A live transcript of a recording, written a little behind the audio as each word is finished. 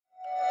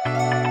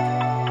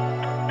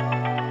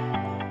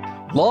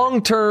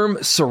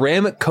Long-term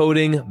ceramic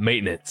coating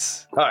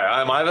maintenance.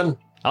 Hi, I'm Ivan.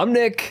 I'm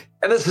Nick.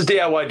 And this is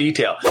DIY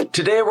Detail.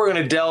 Today we're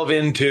going to delve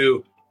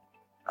into,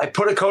 I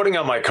put a coating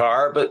on my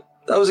car, but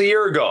that was a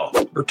year ago,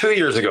 or 2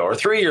 years ago, or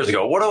 3 years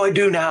ago. What do I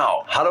do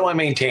now? How do I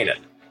maintain it?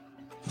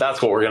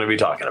 That's what we're going to be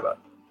talking about.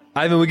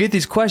 Ivan, we get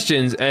these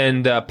questions,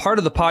 and part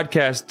of the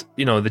podcast,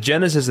 the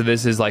genesis of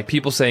this is like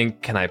people saying,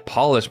 can I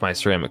polish my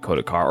ceramic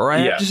coated car? Or I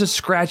have just a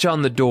scratch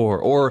on the door,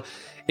 or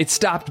it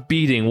stopped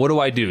beating. What do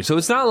I do? So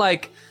it's not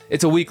like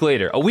it's a week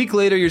later. A week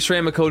later, your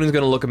ceramic coating is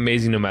going to look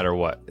amazing no matter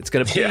what. It's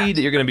going to bead.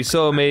 You're going to be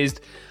so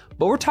amazed.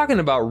 But we're talking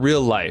about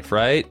real life,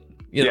 right?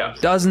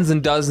 Dozens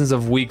and dozens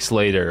of weeks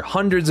later,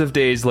 hundreds of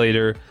days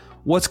later,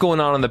 what's going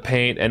on in the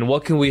paint, and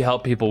what can we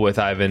help people with,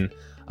 Ivan?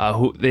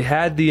 Who they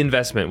had the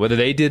investment, whether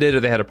they did it or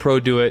they had a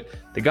pro do it.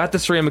 They got the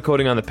ceramic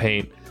coating on the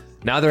paint.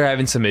 Now they're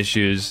having some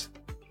issues.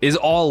 Is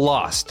all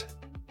lost?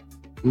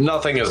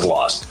 Nothing is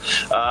lost,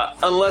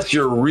 unless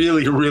you're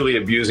really, really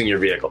abusing your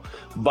vehicle.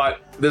 But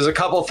there's a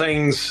couple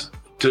things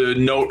to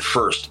note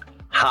first.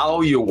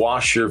 How you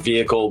wash your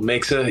vehicle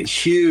makes a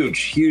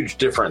huge, huge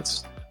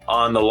difference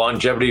on the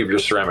longevity of your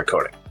ceramic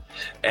coating.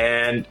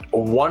 And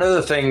one of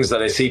the things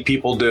that I see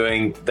people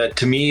doing that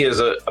to me is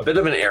a bit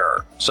of an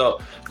error. So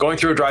going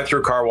through a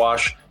drive-through car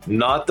wash,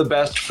 not the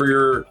best for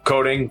your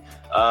coating,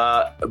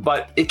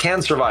 but it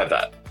can survive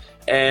that.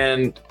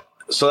 And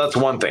so that's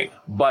one thing.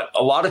 But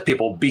a lot of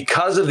people,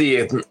 because of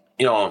the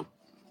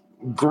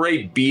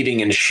great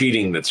beading and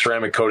sheeting that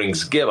ceramic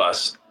coatings give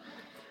us,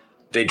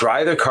 they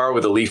dry their car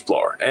with a leaf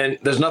blower. And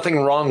there's nothing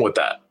wrong with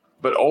that.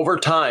 But over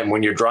time,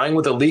 when you're drying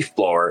with a leaf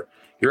blower,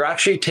 you're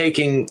actually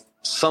taking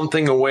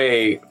something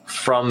away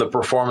from the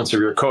performance of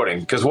your coating.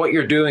 Because what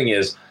you're doing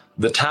is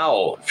the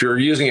towel, if you're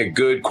using a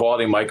good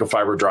quality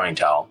microfiber drying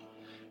towel,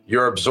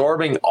 you're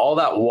absorbing all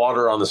that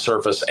water on the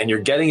surface and you're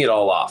getting it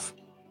all off.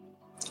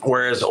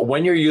 Whereas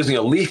when you're using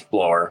a leaf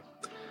blower,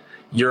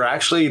 you're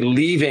actually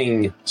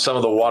leaving some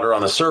of the water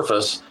on the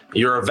surface.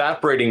 You're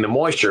evaporating the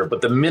moisture, but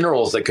the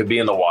minerals that could be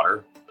in the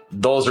water,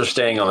 those are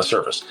staying on the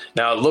surface.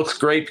 Now, it looks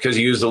great because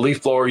you used a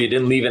leaf blower. You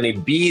didn't leave any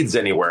beads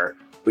anywhere,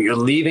 but you're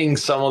leaving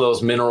some of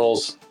those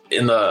minerals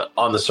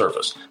on the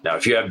surface. Now,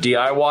 if you have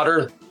DI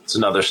water, it's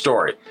another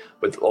story.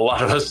 But a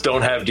lot of us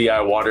don't have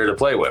DI water to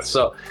play with.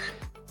 So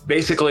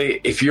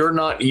basically, if you're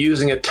not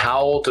using a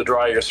towel to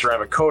dry your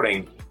ceramic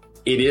coating,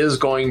 it is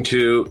going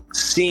to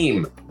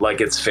seem like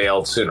it's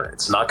failed sooner.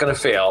 It's not going to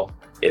fail.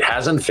 It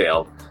hasn't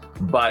failed.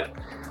 But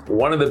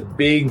one of the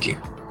big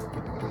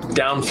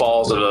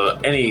downfalls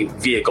of any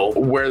vehicle,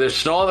 where there's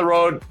snow on the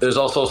road, there's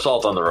also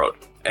salt on the road.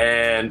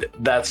 And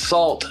that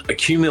salt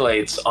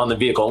accumulates on the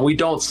vehicle and we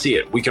don't see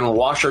it. We can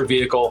wash our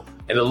vehicle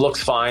and it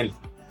looks fine,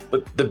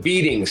 but the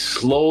beading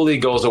slowly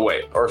goes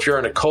away. Or if you're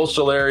in a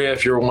coastal area,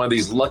 if you're one of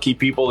these lucky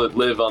people that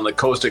live on the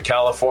coast of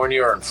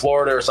California or in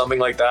Florida or something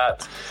like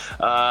that,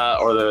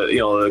 or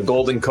the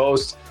Golden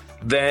Coast,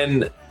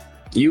 then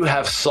you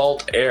have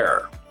salt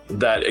air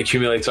that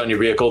accumulates on your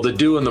vehicle. The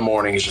dew in the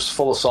morning is just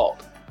full of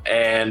salt.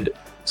 And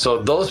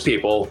so those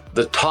people,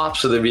 the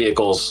tops of the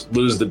vehicles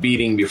lose the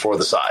beading before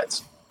the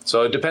sides.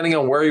 So depending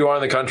on where you are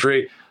in the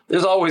country,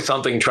 there's always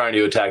something trying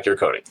to attack your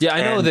coating. Yeah,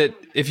 I know that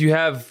if you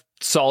have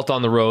salt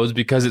on the roads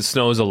because it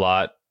snows a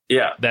lot,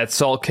 that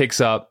salt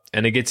kicks up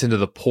and it gets into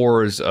the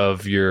pores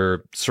of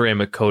your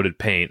ceramic coated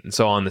paint. And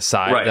so on the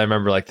side, I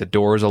remember like the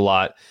doors a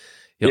lot.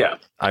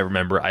 I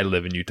remember I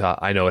live in Utah.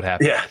 I know what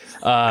happened.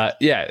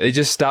 They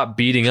just stop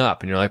beating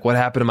up and you're like, what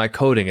happened to my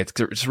coating?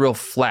 It's real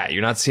flat.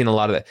 You're not seeing a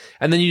lot of that.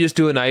 And then you just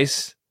do a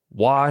nice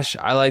wash.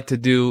 I like to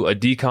do a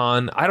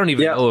decon. I don't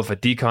even know if a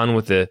decon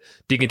with the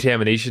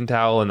decontamination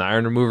towel and the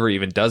iron remover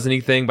even does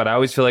anything, but I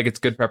always feel like it's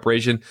good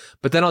preparation.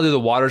 But then I'll do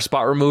the water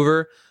spot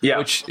remover,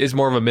 which is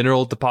more of a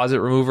mineral deposit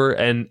remover.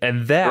 And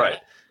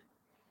that,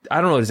 I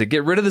don't know, does it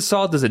get rid of the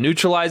salt? Does it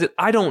neutralize it?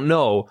 I don't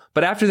know.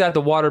 But after that, the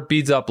water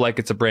beads up like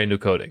it's a brand new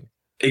coating.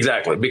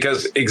 Exactly.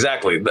 Because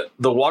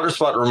the water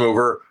spot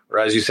remover, or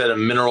as you said, a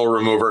mineral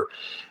remover,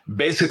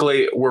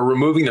 basically we're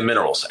removing the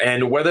minerals,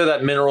 and whether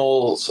that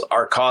minerals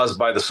are caused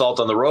by the salt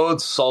on the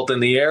roads, salt in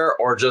the air,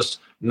 or just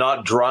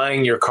not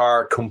drying your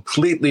car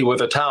completely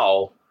with a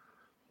towel,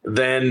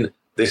 then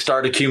they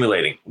start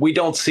accumulating. We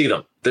don't see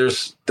them.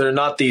 They're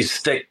not these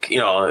thick,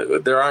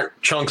 there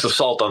aren't chunks of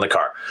salt on the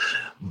car,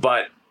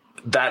 but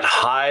that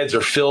hides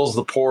or fills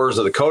the pores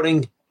of the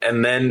coating.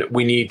 And then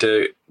we need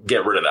to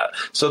get rid of that.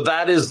 So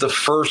that is the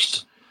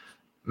first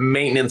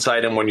maintenance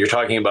item when you're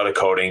talking about a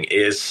coating,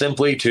 is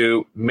simply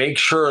to make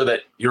sure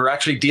that you're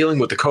actually dealing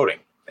with the coating.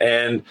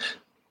 And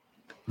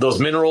those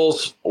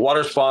minerals,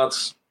 water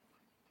spots,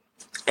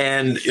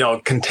 and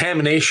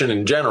contamination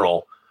in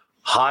general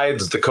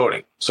hides the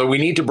coating. So we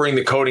need to bring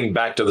the coating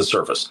back to the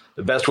surface.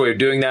 The best way of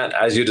doing that,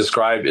 as you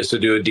described, is to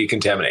do a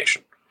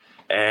decontamination.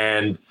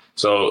 And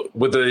so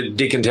with the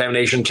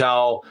decontamination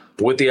towel,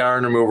 with the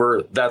iron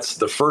remover, that's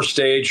the first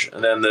stage.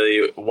 And then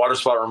the water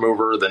spot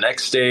remover, the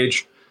next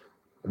stage.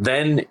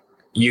 Then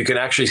you can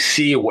actually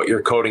see what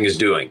your coating is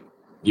doing.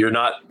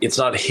 It's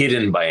not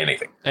hidden by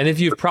anything. And if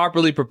you've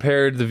properly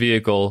prepared the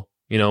vehicle,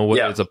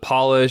 whether it's a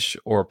polish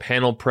or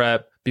panel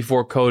prep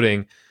before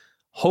coating.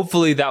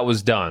 Hopefully that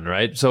was done,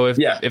 right? So if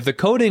the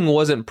coating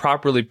wasn't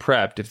properly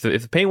prepped, if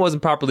the paint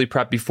wasn't properly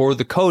prepped before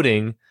the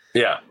coating,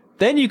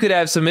 then you could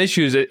have some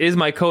issues. Is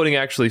my coating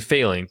actually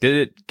failing? Did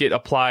it get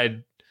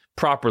applied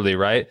properly,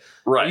 right?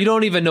 Right. You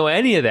don't even know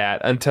any of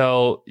that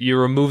until you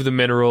remove the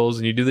minerals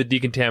and you do the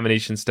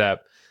decontamination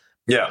step.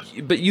 Yeah.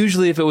 But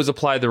usually if it was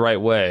applied the right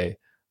way,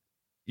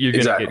 you're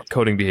going to get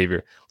coating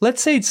behavior.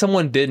 Let's say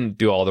someone didn't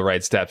do all the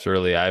right steps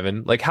early,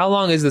 Ivan. Like, how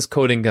long is this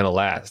coating going to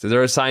last? Is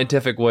there a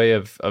scientific way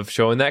of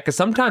showing that? Because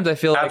sometimes I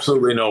feel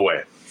absolutely no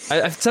way.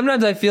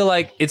 Sometimes I feel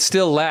like it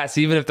still lasts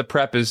even if the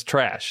prep is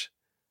trash.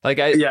 To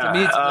me, it's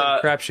a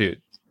crapshoot.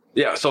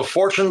 Yeah. So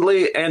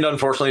fortunately and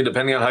unfortunately,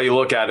 depending on how you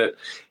look at it,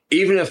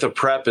 even if the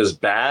prep is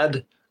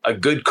bad, a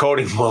good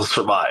coating will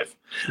survive.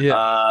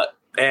 Yeah.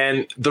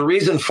 And the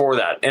reason for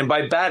that, and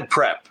by bad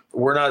prep,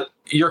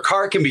 your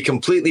car can be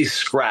completely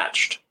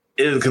scratched.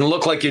 It can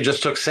look like you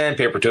just took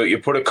sandpaper to it. You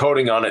put a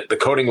coating on it, the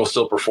coating will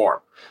still perform.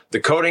 The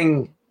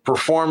coating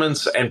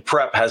performance and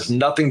prep has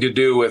nothing to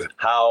do with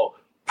how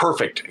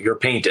perfect your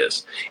paint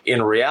is.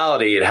 In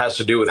reality, it has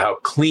to do with how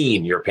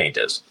clean your paint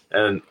is.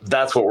 And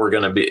that's what we're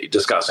going to be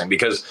discussing,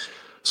 because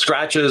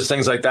scratches,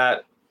 things like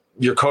that,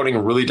 your coating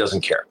really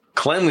doesn't care.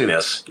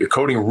 Cleanliness, your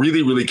coating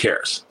really, really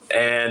cares.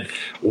 And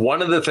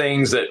one of the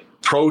things that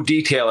pro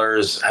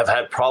detailers have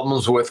had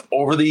problems with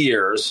over the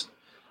years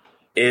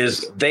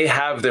is they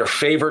have their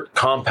favorite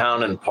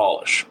compound and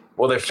polish.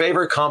 Well, their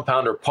favorite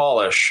compound or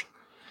polish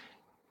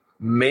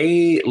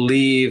may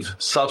leave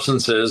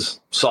substances,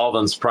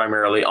 solvents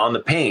primarily, on the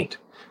paint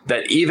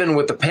that even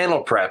with the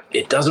panel prep,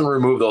 it doesn't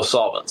remove those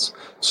solvents.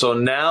 So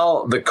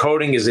now the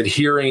coating is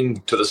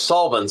adhering to the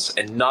solvents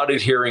and not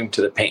adhering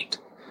to the paint.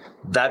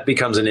 That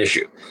becomes an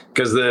issue,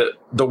 because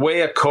the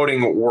way a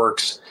coating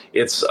works,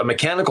 it's a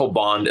mechanical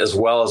bond as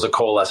well as a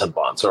coalescent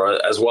bond, so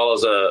as well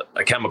as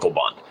a chemical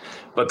bond.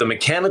 But the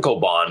mechanical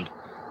bond,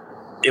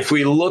 if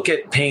we look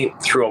at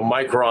paint through a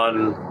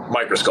micron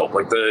microscope,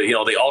 like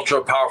the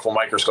ultra powerful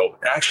microscope,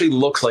 it actually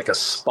looks like a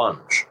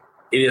sponge.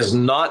 It is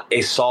not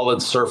a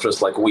solid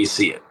surface like we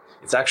see it.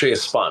 It's actually a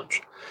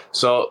sponge.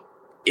 So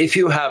if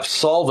you have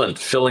solvent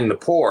filling the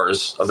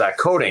pores of that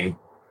coating,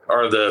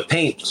 or the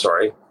paint,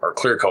 or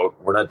clear coat.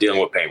 We're not dealing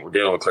with paint. We're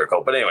dealing with clear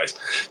coat. But anyways,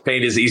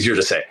 paint is easier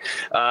to say.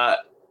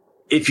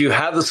 If you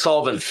have the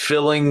solvent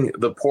filling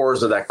the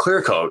pores of that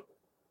clear coat,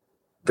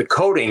 the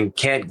coating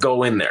can't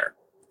go in there.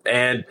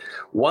 And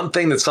one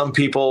thing that some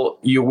people,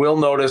 you will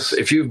notice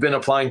if you've been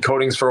applying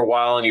coatings for a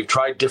while and you've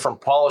tried different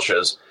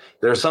polishes,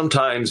 there are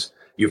sometimes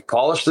you've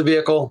polished the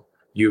vehicle,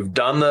 you've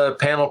done the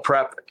panel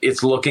prep,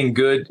 it's looking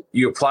good,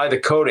 you apply the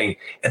coating,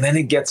 and then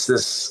it gets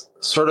this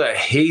sort of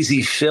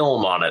hazy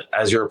film on it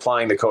as you're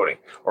applying the coating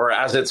or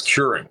as it's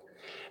curing.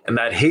 And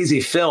that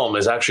hazy film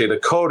is actually the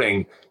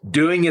coating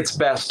doing its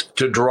best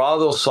to draw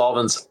those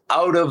solvents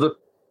out of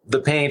the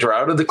paint or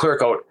out of the clear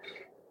coat,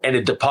 and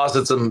it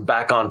deposits them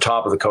back on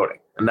top of the coating.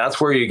 And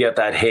that's where you get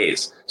that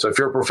haze. So if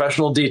you're a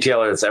professional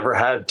detailer that's ever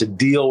had to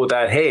deal with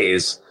that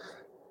haze,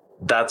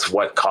 that's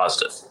what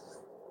caused it.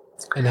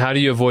 And how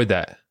do you avoid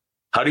that?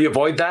 How do you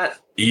avoid that?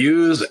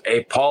 Use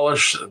a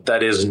polish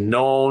that is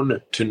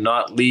known to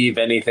not leave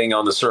anything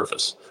on the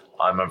surface.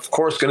 I'm, of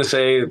course, going to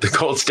say the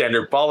gold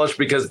standard polish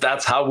because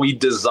that's how we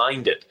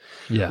designed it.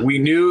 Yeah. We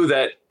knew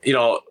that,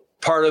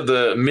 part of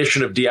the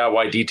mission of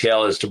DIY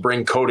Detail is to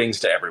bring coatings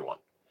to everyone.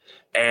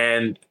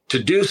 And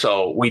to do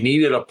so, we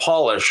needed a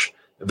polish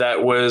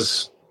that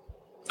was,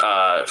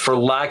 for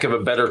lack of a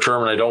better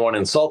term, and I don't want to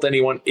insult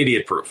anyone,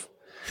 idiot proof.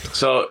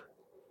 So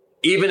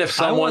even if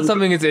someone... I want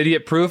something that's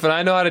idiot proof and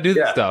I know how to do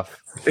this stuff.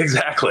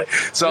 Exactly.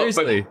 So,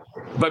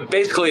 but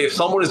basically, if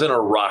someone is in a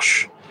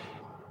rush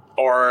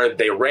or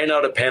they ran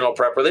out of panel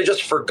prep or they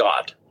just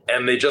forgot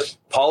and they just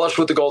polish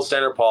with the gold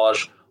standard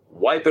polish,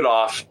 wipe it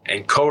off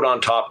and coat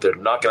on top, they're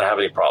not going to have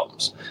any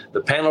problems.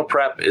 The panel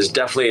prep is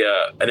definitely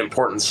an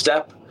important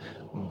step,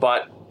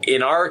 but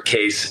in our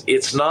case,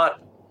 it's not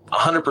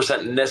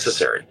 100%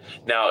 necessary.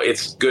 Now,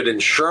 it's good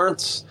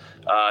insurance.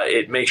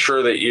 It makes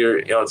sure that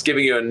it's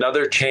giving you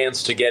another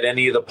chance to get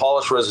any of the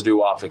polish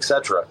residue off,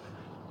 etc.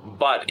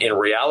 But in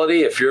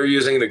reality, if you're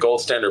using the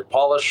gold standard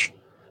polish,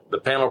 the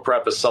panel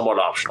prep is somewhat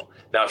optional.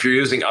 Now, if you're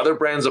using other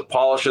brands of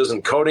polishes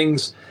and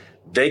coatings,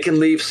 they can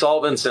leave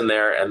solvents in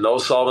there, and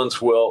those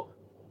solvents will,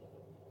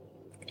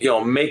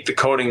 make the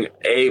coating,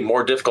 A,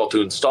 more difficult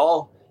to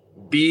install,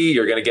 B,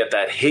 you're going to get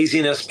that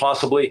haziness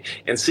possibly,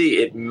 and C,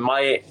 it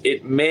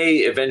may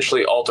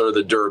eventually alter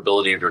the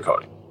durability of your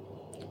coating.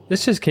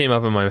 This just came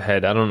up in my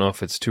head. I don't know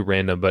if it's too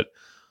random, but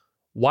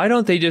why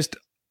don't they just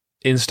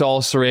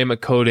install ceramic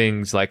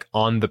coatings like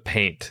on the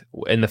paint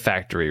in the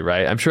factory,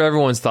 right? I'm sure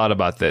everyone's thought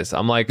about this.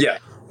 I'm like,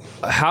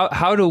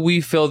 how do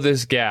we fill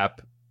this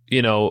gap,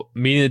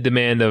 meeting the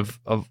demand of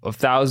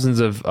thousands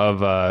of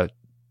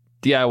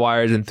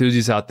DIYers,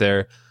 enthusiasts out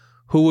there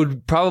who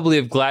would probably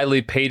have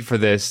gladly paid for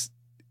this,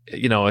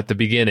 at the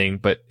beginning,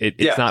 but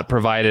it's not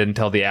provided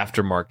until the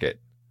aftermarket.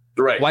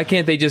 Right. Why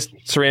can't they just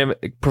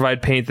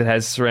provide paint that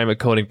has ceramic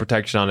coating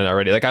protection on it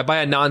already? Like I buy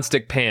a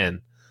nonstick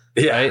pan,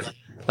 right?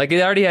 Like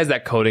it already has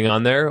that coating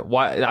on there.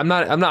 Why? I'm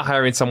not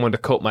hiring someone to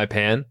coat my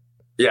pan.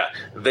 Yeah,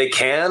 they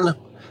can.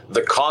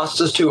 The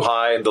cost is too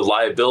high. The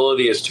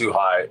liability is too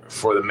high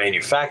for the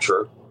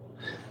manufacturer.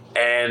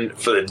 And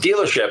for the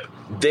dealership,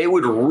 they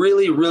would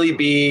really, really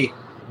be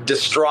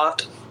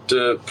distraught,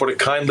 to put it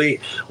kindly,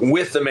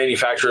 with the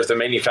manufacturer if the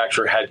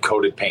manufacturer had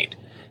coated paint.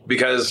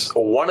 Because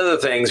one of the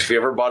things, if you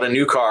ever bought a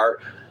new car,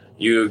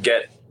 you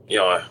get,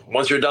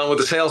 once you're done with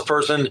the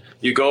salesperson,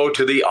 you go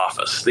to the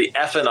office, the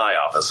F&I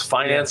office,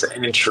 finance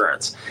and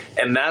insurance.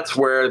 And that's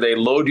where they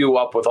load you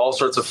up with all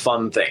sorts of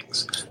fun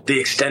things. The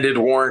extended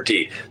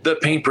warranty, the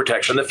paint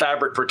protection, the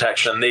fabric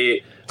protection,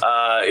 the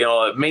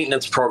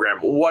maintenance program,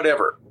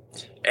 whatever.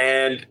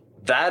 And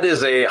that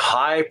is a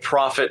high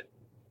profit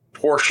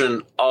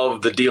portion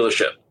of the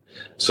dealership.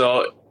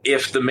 So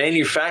if the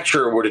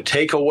manufacturer were to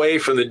take away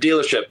from the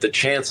dealership the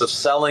chance of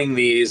selling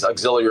these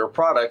auxiliary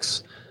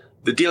products,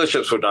 the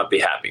dealerships would not be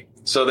happy.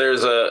 So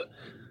there's the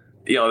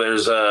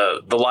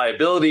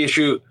liability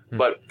issue,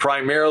 but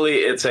primarily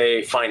it's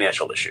a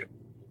financial issue.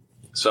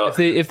 So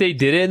if they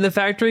did it in the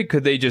factory,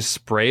 could they just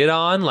spray it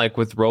on like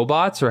with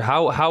robots, or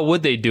how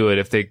would they do it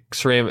if they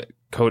ceramic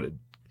coated?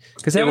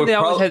 Because haven't they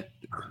always had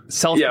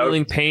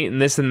self-healing paint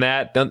and this and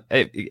that?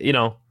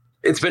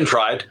 It's been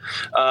tried,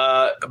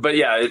 but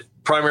yeah,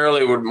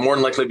 primarily it would more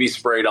than likely be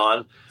sprayed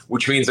on,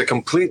 which means a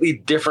completely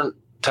different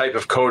type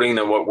of coating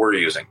than what we're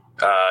using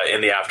in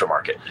the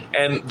aftermarket.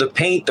 And the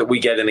paint that we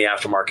get in the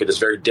aftermarket is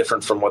very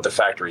different from what the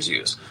factories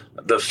use.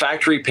 The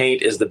factory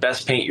paint is the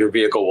best paint your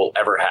vehicle will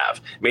ever have.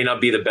 It may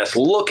not be the best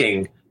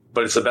looking,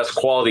 but it's the best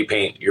quality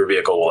paint your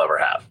vehicle will ever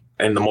have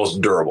and the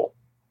most durable.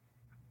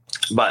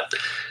 But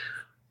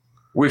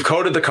we've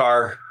coated the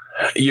car,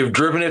 you've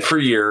driven it for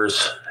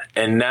years,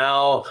 and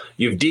now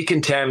you've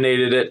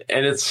decontaminated it,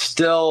 and it's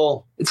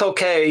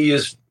okay.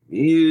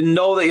 You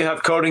know that you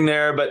have coating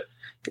there, but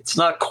it's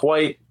not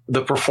quite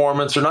the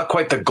performance or not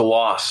quite the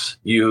gloss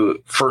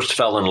you first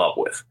fell in love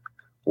with.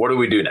 What do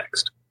we do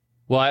next?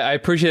 Well, I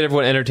appreciate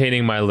everyone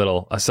entertaining my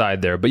little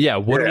aside there. But yeah,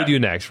 what do we do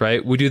next,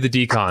 right? We do the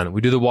decon.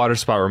 We do the water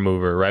spot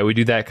remover, right? We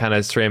do that kind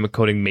of ceramic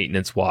coating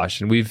maintenance wash.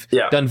 And we've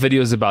done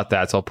videos about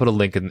that. So I'll put a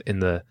link in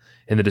the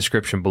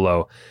description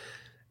below.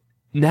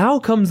 Now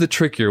comes the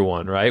trickier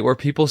one, right? Where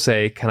people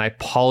say, can I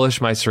polish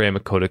my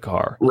ceramic coated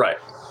car? Right.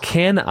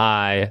 Can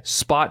I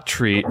spot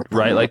treat,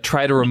 right? Like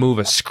try to remove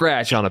a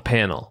scratch on a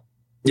panel?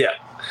 Yeah,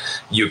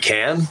 you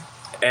can.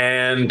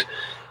 And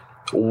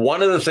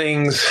one of the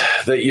things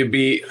that you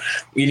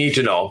need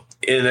to know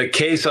in the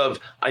case of,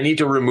 I need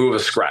to remove a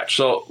scratch.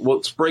 So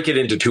let's break it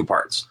into two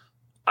parts.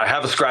 I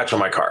have a scratch on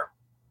my car.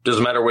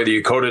 Doesn't matter whether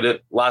you coated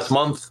it last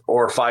month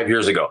or 5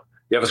 years ago.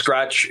 You have a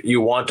scratch, you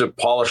want to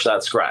polish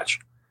that scratch.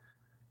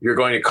 You're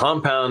going to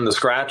compound the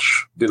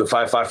scratch, do the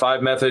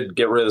 555 method,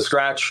 get rid of the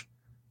scratch.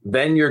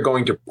 Then you're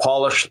going to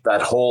polish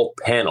that whole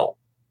panel,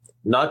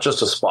 not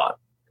just a spot.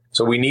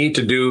 So we need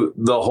to do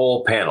the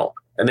whole panel.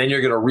 And then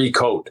you're going to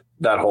recoat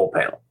that whole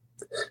panel.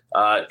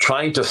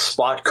 Trying to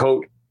spot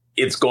coat,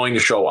 it's going to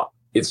show up.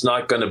 It's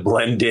not going to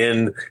blend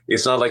in.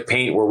 It's not like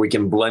paint where we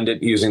can blend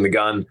it using the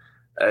gun.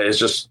 It's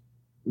just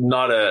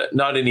not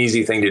an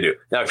easy thing to do.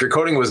 Now, if your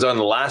coating was done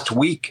last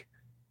week,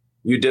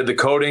 you did the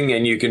coating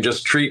and you can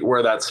just treat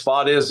where that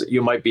spot is,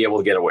 you might be able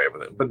to get away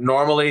with it. But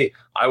normally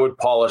I would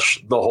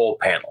polish the whole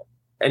panel,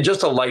 and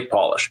just a light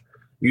polish.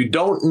 You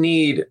don't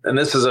need, and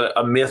this is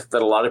a myth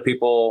that a lot of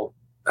people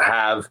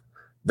have,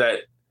 that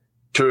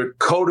to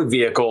coat a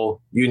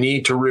vehicle, you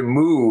need to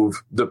remove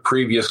the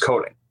previous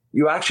coating.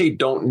 You actually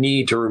don't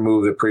need to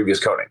remove the previous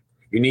coating.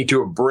 You need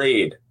to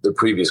abrade the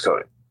previous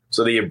coating.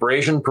 So the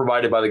abrasion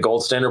provided by the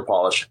gold standard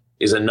polish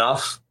is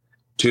enough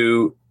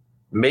to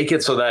make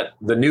it so that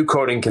the new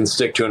coating can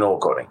stick to an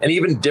old coating, and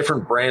even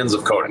different brands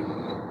of coating.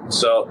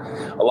 So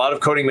a lot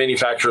of coating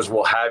manufacturers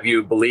will have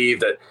you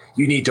believe that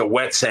you need to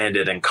wet sand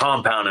it and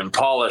compound and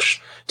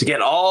polish to get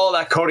all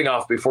that coating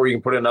off before you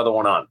can put another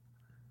one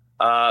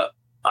on.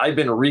 I've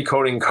been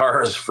recoating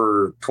cars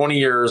for 20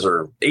 years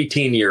or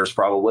 18 years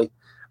probably,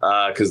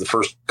 because the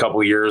first couple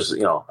of years,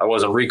 I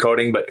wasn't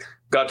recoating, but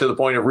got to the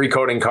point of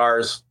recoating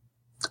cars.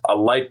 A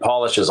light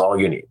polish is all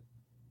you need.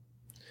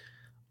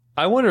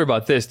 I wonder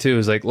about this too.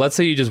 Is like, let's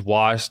say you just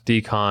wash,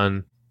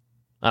 decon,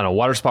 I don't know,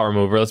 water spot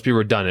remover. Let's be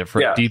redundant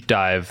for a deep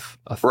dive,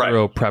 a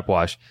thorough prep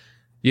wash.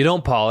 You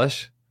don't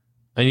polish,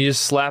 and you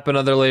just slap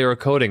another layer of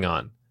coating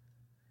on.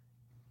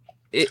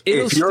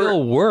 It'll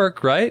still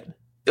work, right?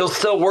 It'll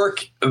still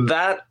work.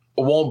 That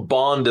won't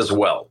bond as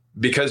well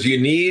because you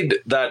need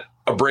that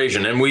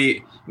abrasion. And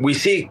we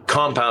see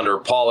compound or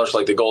polish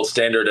like the gold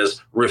standard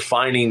as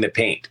refining the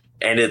paint,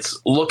 and it's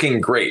looking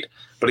great.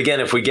 But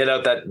again, if we get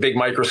out that big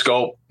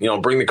microscope,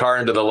 bring the car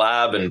into the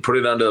lab and put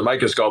it under the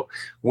microscope,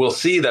 we'll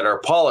see that our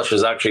polish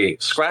is actually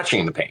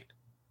scratching the paint.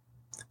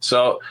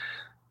 So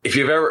I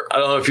don't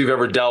know if you've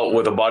ever dealt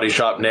with a body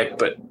shop, Nick,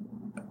 but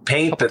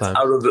paint that's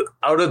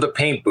out of the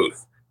paint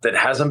booth that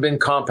hasn't been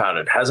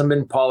compounded, hasn't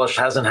been polished,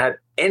 hasn't had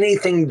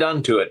anything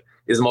done to it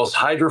is the most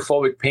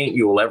hydrophobic paint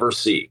you will ever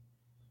see,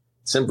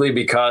 simply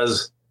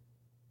because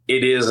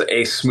it is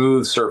a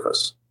smooth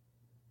surface.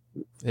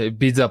 It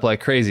beads up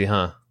like crazy,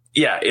 huh?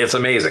 Yeah, it's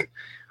amazing.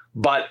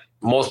 But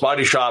most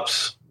body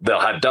shops, they'll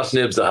have dust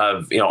nibs, they'll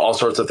have, all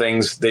sorts of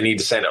things they need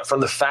to sand out.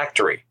 From the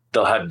factory,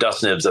 they'll have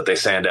dust nibs that they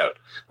sand out.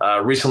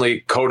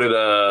 Recently coated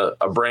a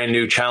brand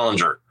new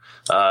Challenger,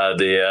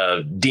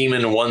 the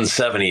Demon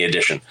 170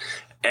 edition.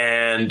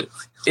 And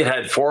it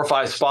had 4 or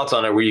 5 spots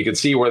on it where you could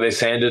see where they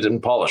sanded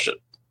and polished it.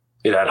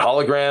 It had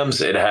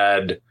holograms. It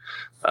had,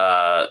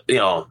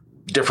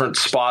 different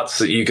spots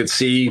that you could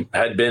see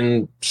had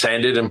been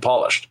sanded and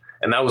polished.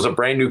 And that was a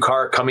brand new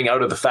car coming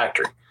out of the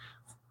factory.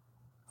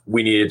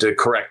 We needed to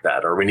correct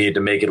that, or we needed to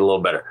make it a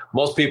little better.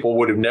 Most people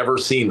would have never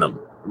seen them,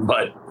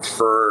 but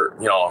for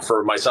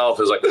myself,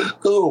 it was like,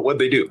 oh, what'd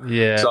they do?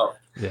 Yeah. So,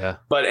 yeah.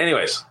 But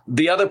anyways,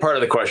 the other part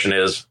of the question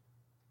is,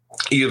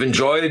 you've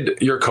enjoyed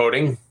your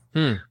coating,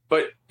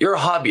 but you're a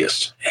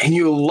hobbyist and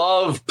you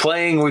love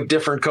playing with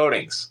different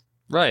coatings.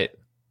 Right.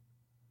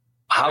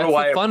 How do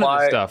I fun apply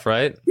of the stuff,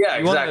 right? Yeah,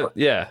 exactly.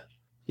 Yeah.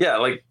 Yeah,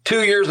 like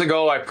 2 years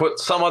ago, I put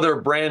some other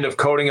brand of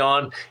coating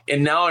on,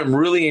 and now I'm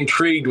really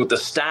intrigued with the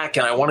stack,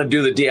 and I want to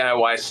do the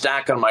DIY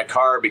stack on my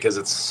car because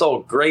it's so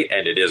great,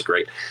 and it is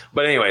great.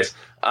 But anyways,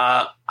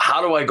 how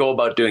do I go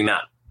about doing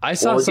that? I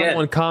saw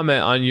someone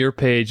comment on your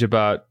page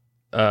about,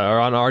 or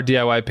on our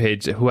DIY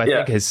page, who I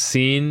think has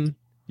seen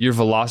your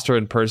Veloster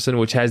in person,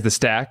 which has the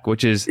stack,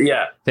 which is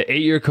the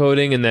 8-year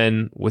coating, and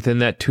then within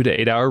that 2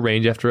 to 8 hour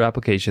range after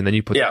application, then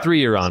you put the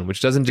 3-year on,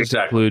 which doesn't just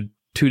include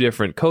 2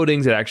 different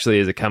coatings. It actually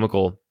is a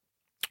chemical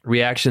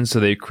reaction, so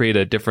they create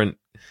a different.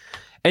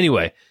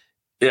 Anyway,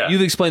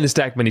 you've explained the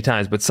stack many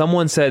times, but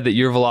someone said that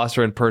your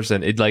Veloster in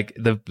person, it like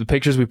the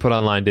pictures we put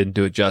online didn't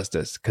do it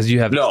justice because you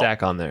have the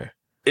stack on there.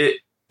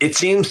 It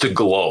seems to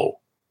glow.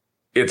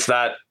 It's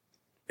that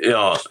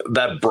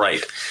that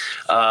bright,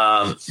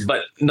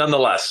 but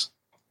nonetheless.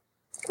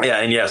 Yeah,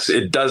 and yes,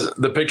 it does.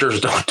 The pictures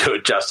don't do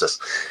it justice.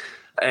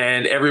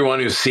 And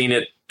everyone who's seen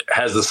it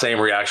has the same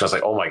reaction. It's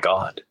like, oh my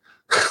God,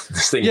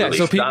 this thing really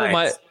so people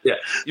shines.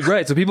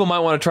 Right. So people might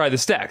want to try the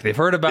stack. They've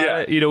heard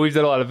about it. We've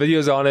done a lot of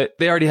videos on it.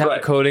 They already have the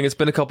coating. It's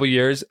been a couple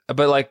years,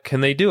 but like,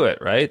 can they do it?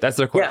 Right. That's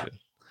their question. Yeah.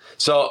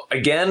 So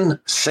again,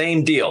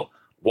 same deal.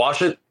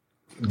 Wash it,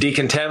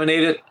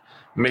 decontaminate it,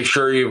 make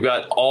sure you've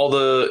got all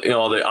the,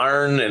 the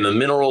iron and the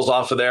minerals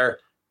off of there.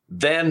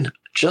 Then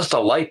just a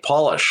light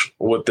polish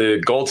with the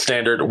gold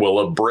standard will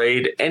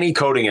abrade any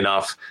coating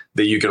enough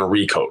that you can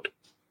recoat.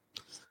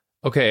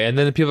 Okay, and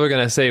then people are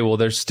going to say, well,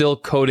 there's still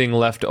coating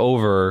left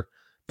over.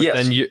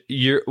 Yes. And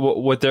you're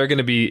what they're going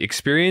to be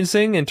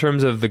experiencing in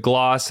terms of the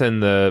gloss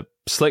and the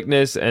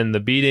slickness and the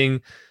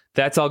beading,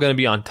 that's all going to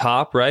be on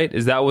top, right?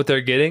 Is that what they're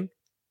getting?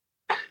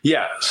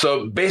 Yeah.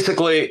 So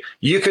basically,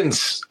 you can,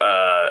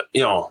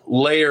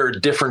 layer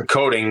different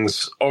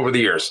coatings over the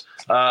years.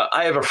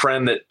 I have a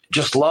friend that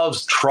just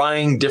loves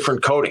trying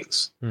different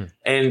coatings.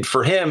 And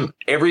for him,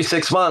 every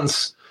 6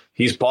 months,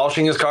 he's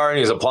polishing his car and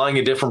he's applying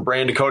a different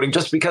brand of coating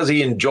just because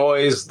he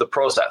enjoys the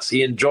process.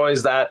 He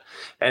enjoys that.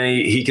 And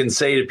he can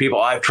say to people,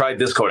 I've tried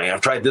this coating.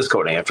 I've tried this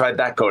coating. I've tried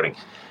that coating.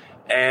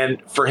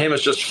 And for him,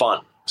 it's just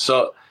fun.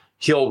 So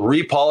he'll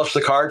repolish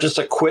the car, just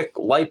a quick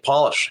light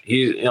polish.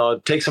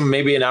 It takes him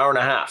maybe an hour and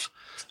a half.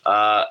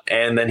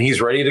 And then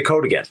he's ready to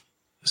coat again.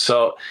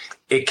 So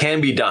it can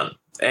be done.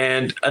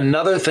 And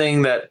another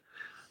thing that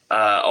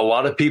a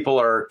lot of people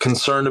are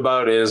concerned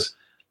about is,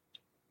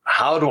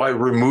 how do I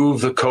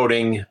remove the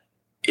coating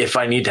if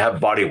I need to have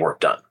body work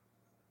done?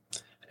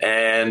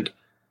 And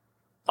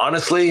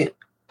honestly,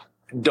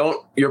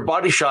 your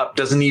body shop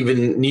doesn't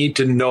even need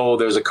to know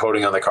there's a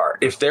coating on the car.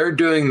 If they're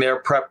doing their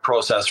prep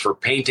process for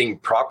painting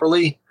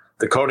properly,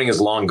 the coating is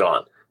long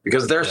gone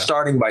because they're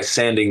starting by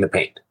sanding the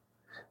paint.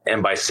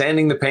 And by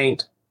sanding the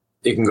paint,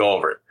 you can go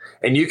over it.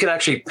 And you can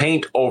actually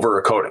paint over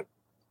a coating.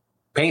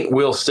 Paint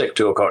will stick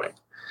to a coating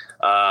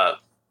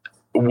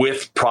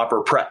with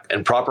proper prep.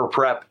 And proper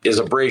prep is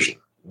abrasion.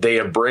 They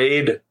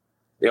abrade,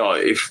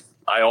 if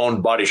I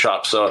own body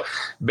shops. So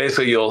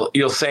basically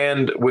you'll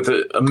sand with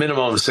a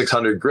minimum of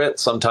 600 grit,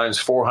 sometimes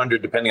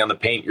 400, depending on the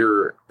paint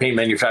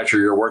manufacturer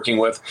you're working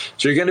with.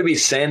 So you're going to be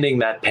sanding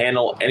that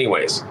panel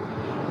anyways.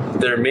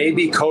 There may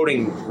be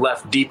coating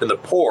left deep in the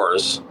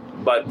pores,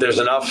 but there's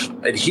enough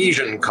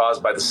adhesion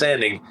caused by the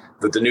sanding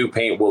that the new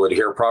paint will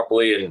adhere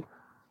properly, and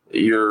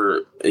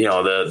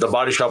the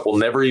body shop will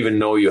never even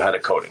know you had a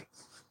coating.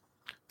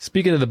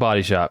 Speaking of the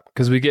body shop,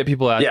 because we get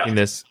people asking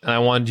this, and I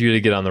wanted you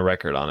to get on the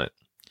record on it.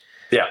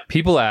 Yeah.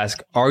 People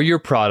ask, are your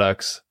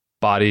products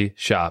body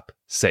shop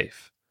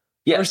safe?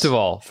 Yes. First of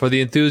all, for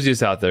the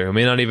enthusiasts out there who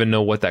may not even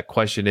know what that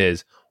question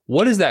is,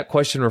 what is that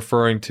question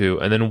referring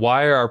to? And then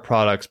why are our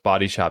products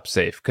body shop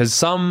safe? Because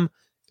some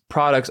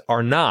products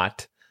are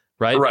not,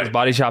 right? Because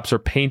body shops are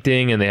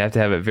painting and they have to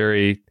have it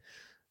very,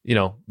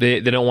 they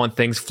don't want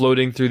things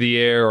floating through the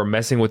air or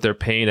messing with their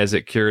paint as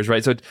it cures,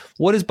 right? So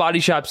what does body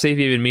shop safe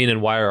even mean,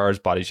 and why are ours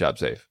body shop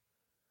safe?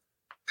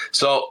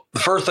 So the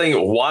first thing,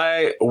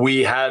 why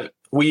we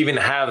even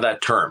have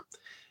that term.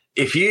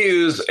 If you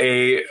use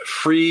a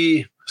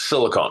free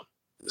silicone,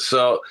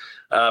 so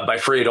by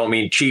free, I don't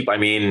mean cheap. I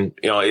mean,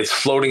 it's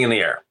floating in the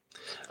air.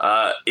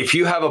 If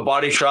you have a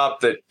body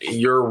shop that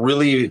you're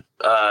really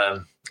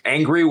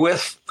angry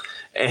with,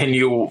 and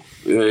you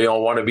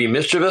want to be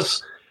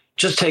mischievous,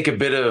 just take a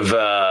bit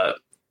of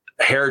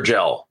hair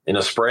gel in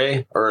a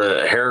spray or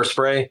a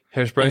hairspray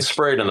and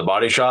spray it in the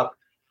body shop.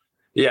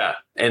 Yeah.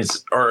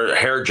 Or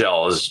hair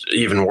gel is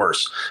even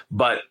worse,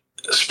 but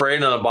spray it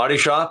in a body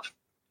shop,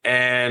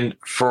 and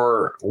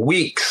for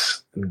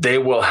weeks they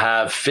will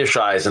have fish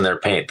eyes in their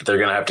paint that they're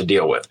going to have to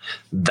deal with.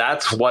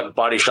 That's what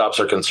body shops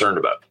are concerned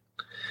about.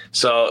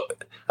 So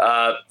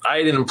I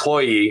had an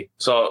employee.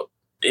 So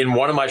in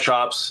one of my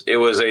shops, it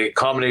was a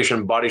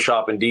combination body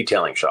shop and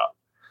detailing shop.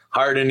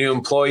 Hired a new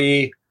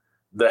employee.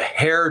 The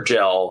hair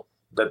gel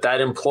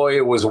that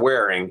employee was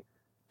wearing,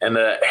 and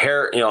the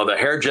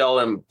hair gel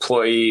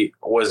employee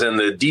was in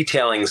the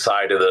detailing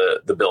side of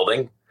the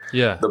building.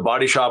 Yeah. The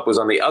body shop was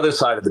on the other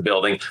side of the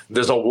building.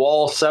 There's a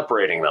wall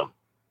separating them.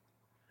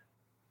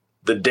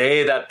 The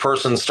day that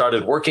person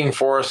started working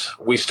for us,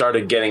 we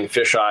started getting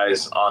fish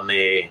eyes on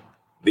the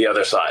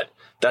other side.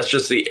 That's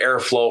just the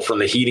airflow from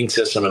the heating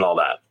system and all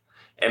that.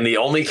 And the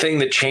only thing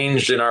that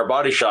changed in our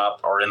body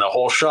shop or in the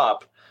whole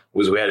shop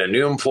was we had a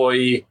new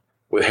employee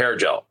with hair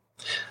gel.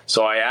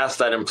 So I asked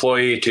that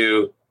employee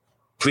to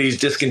please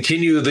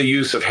discontinue the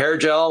use of hair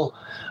gel,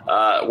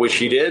 which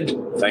he did,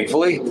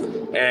 thankfully.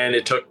 And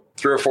it took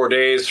 3 or 4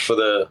 days for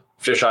the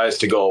fish eyes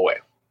to go away.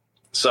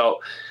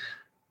 So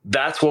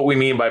that's what we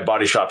mean by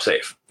body shop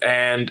safe.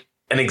 And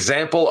an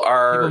example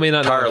are people may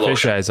not know what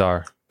fish eyes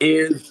are.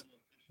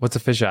 What's a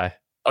fish eye?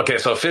 Okay,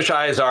 so fish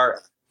eyes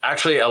are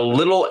actually a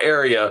little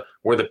area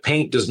where the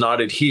paint does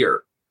not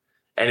adhere,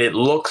 and it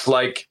looks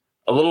like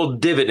a little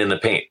divot in the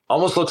paint.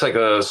 Almost looks like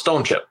a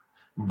stone chip,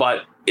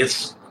 but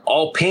it's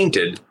all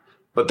painted,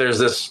 but there's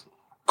this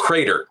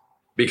crater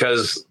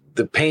because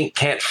the paint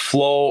can't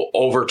flow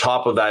over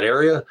top of that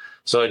area.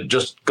 So it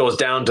just goes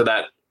down to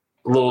that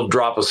little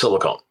drop of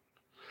silicone.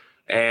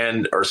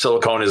 Or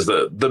silicone is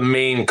the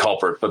main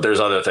culprit, but there's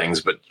other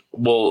things, but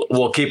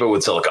we'll keep it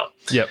with silicone.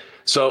 Yep.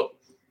 So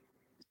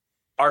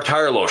our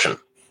tire lotion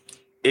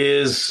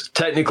is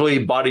technically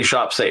body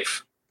shop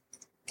safe,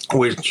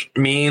 which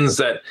means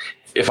that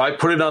if I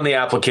put it on the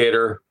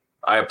applicator,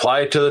 I apply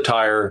it to the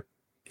tire,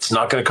 it's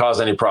not going to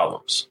cause any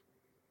problems.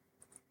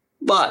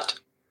 But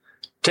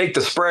take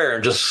the sprayer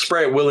and just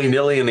spray it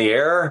willy-nilly in the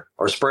air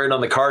or spray it on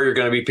the car you're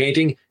going to be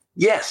painting.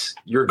 Yes,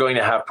 you're going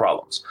to have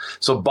problems.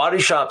 So body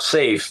shop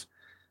safe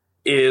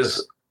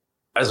is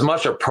as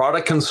much a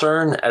product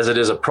concern as it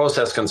is a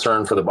process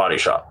concern for the body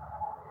shop.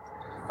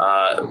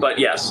 But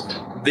yes,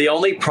 the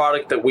only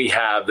product that we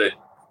have that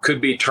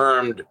could be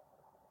termed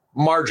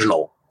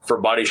marginal for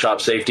body shop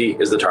safety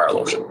is the tire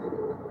lotion.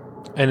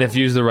 And if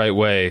used the right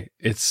way,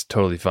 it's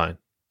totally fine.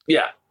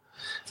 Yeah.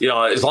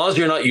 As long as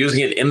you're not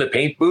using it in the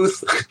paint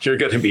booth, you're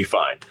going to be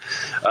fine.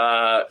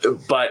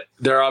 But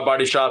there are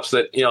body shops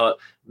that,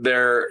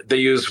 they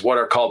use what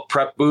are called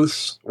prep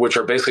booths, which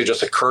are basically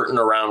just a curtain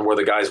around where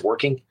the guy's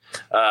working.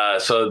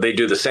 So they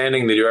do the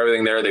sanding, they do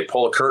everything there. They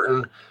pull a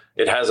curtain.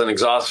 It has an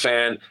exhaust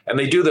fan, and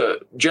they do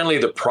generally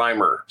the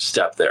primer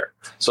step there.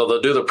 So they'll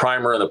do the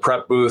primer in the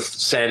prep booth,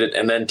 sand it,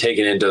 and then take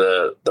it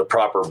into the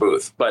proper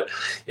booth. But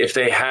if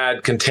they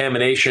had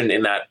contamination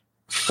in that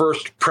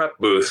first prep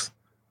booth,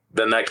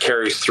 then that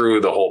carries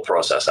through the whole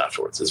process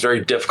afterwards. It's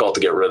very difficult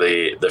to get rid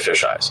of the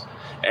fish eyes.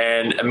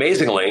 And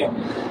amazingly,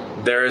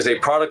 there is a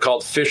product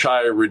called Fish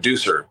Eye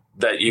Reducer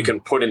that you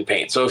can put in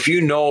paint. So if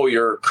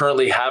you're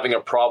currently having a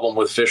problem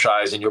with fish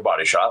eyes in your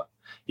body shop,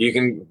 you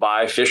can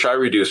buy Fish Eye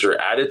Reducer,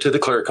 add it to the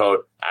clear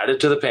coat, add it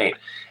to the paint,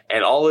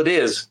 and all it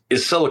is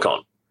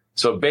silicone.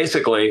 So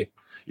basically,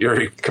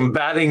 you're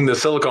combating the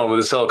silicone with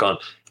the silicone.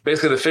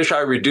 Basically, the Fish Eye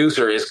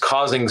Reducer is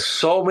causing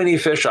so many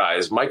fish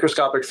eyes,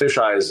 microscopic fish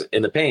eyes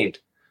in the paint,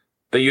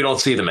 that you don't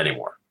see them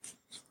anymore.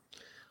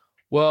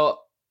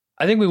 Well,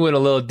 I think we went a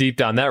little deep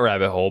down that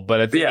rabbit hole,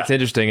 but I think it's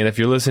interesting. And if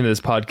you're listening to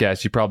this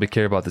podcast, you probably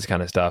care about this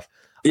kind of stuff.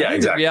 Yeah,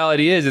 exactly. The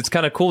reality is, it's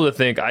kind of cool to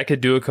think I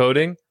could do a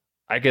coating.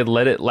 I could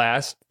let it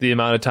last the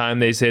amount of time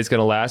they say it's going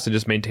to last and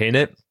just maintain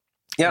it,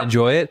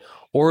 enjoy it.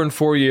 Or in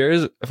 4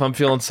 years, if I'm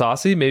feeling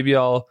saucy, maybe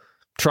I'll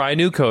try a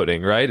new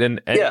coating, right? And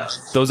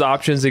those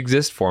options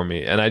exist for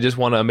me. And I just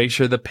want to make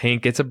sure the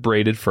paint gets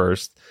abraded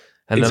first,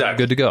 and then I'm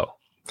good to go.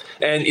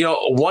 And,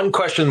 one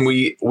question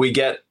we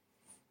get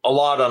a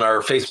lot on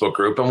our Facebook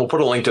group, and we'll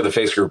put a link to the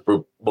Facebook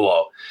group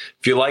below.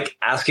 If you like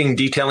asking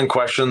detailing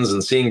questions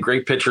and seeing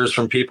great pictures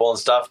from people and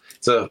stuff,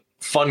 it's a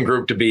fun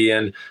group to be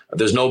in.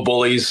 There's no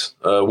bullies.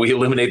 We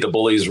eliminate the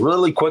bullies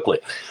really quickly.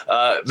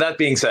 That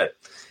being said,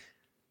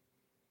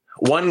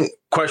 one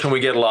question we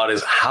get a lot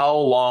is, how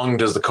long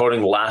does the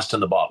coating last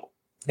in the bottle?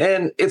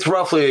 And it's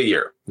roughly a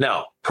year.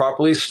 Now,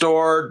 properly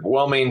stored,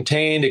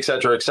 well-maintained, et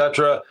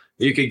cetera,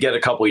 you could get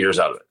a couple years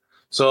out of it.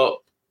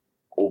 So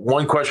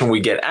one question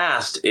we get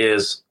asked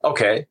is,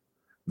 okay,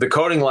 the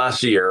coating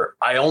lasts a year.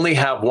 I only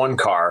have one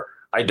car.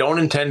 I don't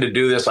intend to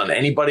do this on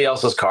anybody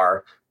else's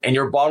car. And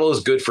your bottle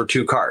is good for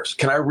 2 cars.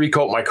 Can I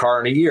recoat my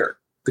car in a year?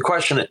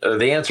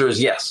 The answer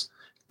is yes.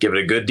 Give it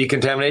a good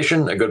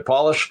decontamination, a good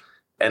polish,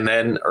 and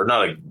then, or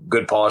not a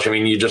good polish,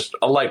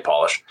 a light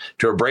polish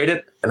to abrade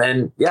it. And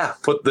then,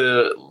 put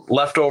the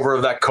leftover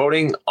of that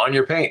coating on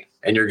your paint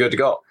and you're good to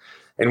go.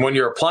 And when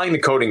you're applying the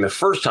coating the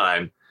first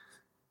time,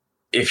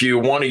 if you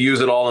want to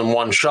use it all in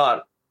one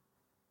shot,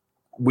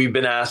 we've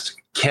been asked,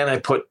 can I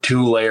put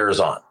 2 layers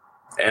on?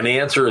 And the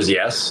answer is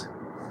yes.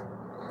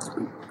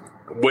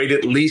 Wait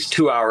at least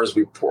 2 hours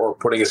before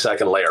putting a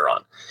second layer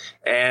on.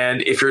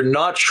 And if you're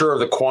not sure of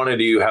the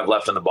quantity you have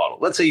left in the bottle,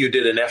 let's say you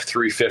did an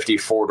F350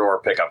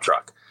 4-door pickup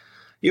truck.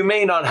 You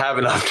may not have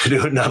enough to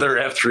do another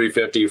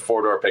F350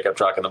 4-door pickup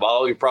truck in the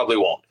bottle. You probably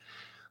won't.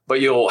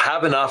 But you'll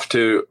have enough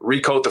to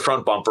recoat the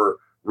front bumper,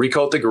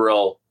 recoat the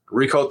grille,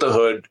 recoat the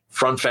hood,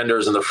 front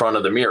fenders, and the front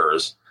of the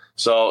mirrors.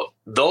 So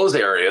those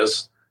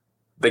areas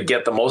that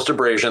get the most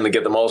abrasion, that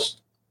get the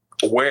most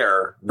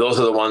wear, those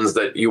are the ones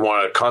that you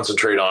want to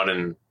concentrate on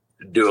and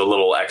do a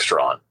little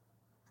extra on.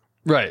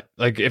 Right.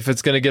 Like if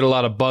it's going to get a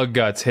lot of bug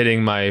guts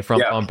hitting my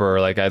front bumper,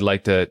 like I'd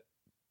like to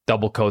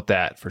double coat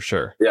that for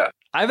sure. Yeah.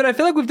 Ivan, I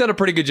feel like we've done a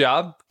pretty good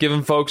job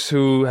giving folks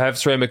who have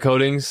ceramic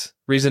coatings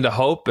reason to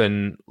hope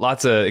and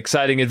lots of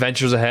exciting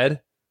adventures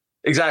ahead.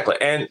 Exactly.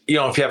 And,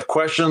 if you have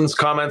questions,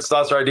 comments,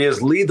 thoughts, or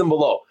ideas, leave them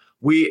below.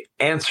 We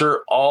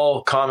answer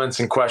all comments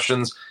and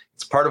questions.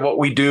 It's part of what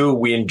we do.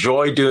 We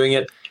enjoy doing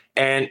it.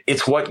 And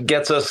it's what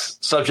gets us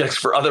subjects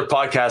for other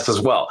podcasts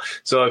as well.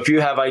 So if you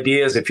have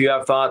ideas, if you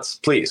have thoughts,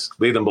 please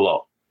leave them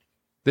below.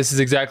 This is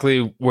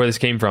exactly where this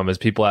came from, is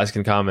people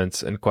asking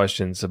comments and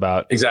questions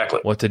about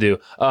what to do.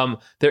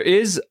 There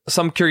is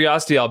some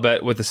curiosity, I'll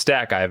bet, with the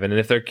stack, Ivan. And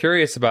if they're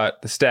curious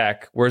about the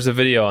stack, where's the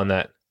video on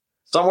that?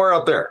 Somewhere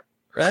up there.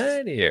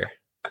 Right here.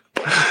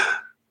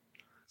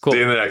 Cool. See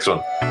you in the next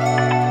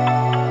one.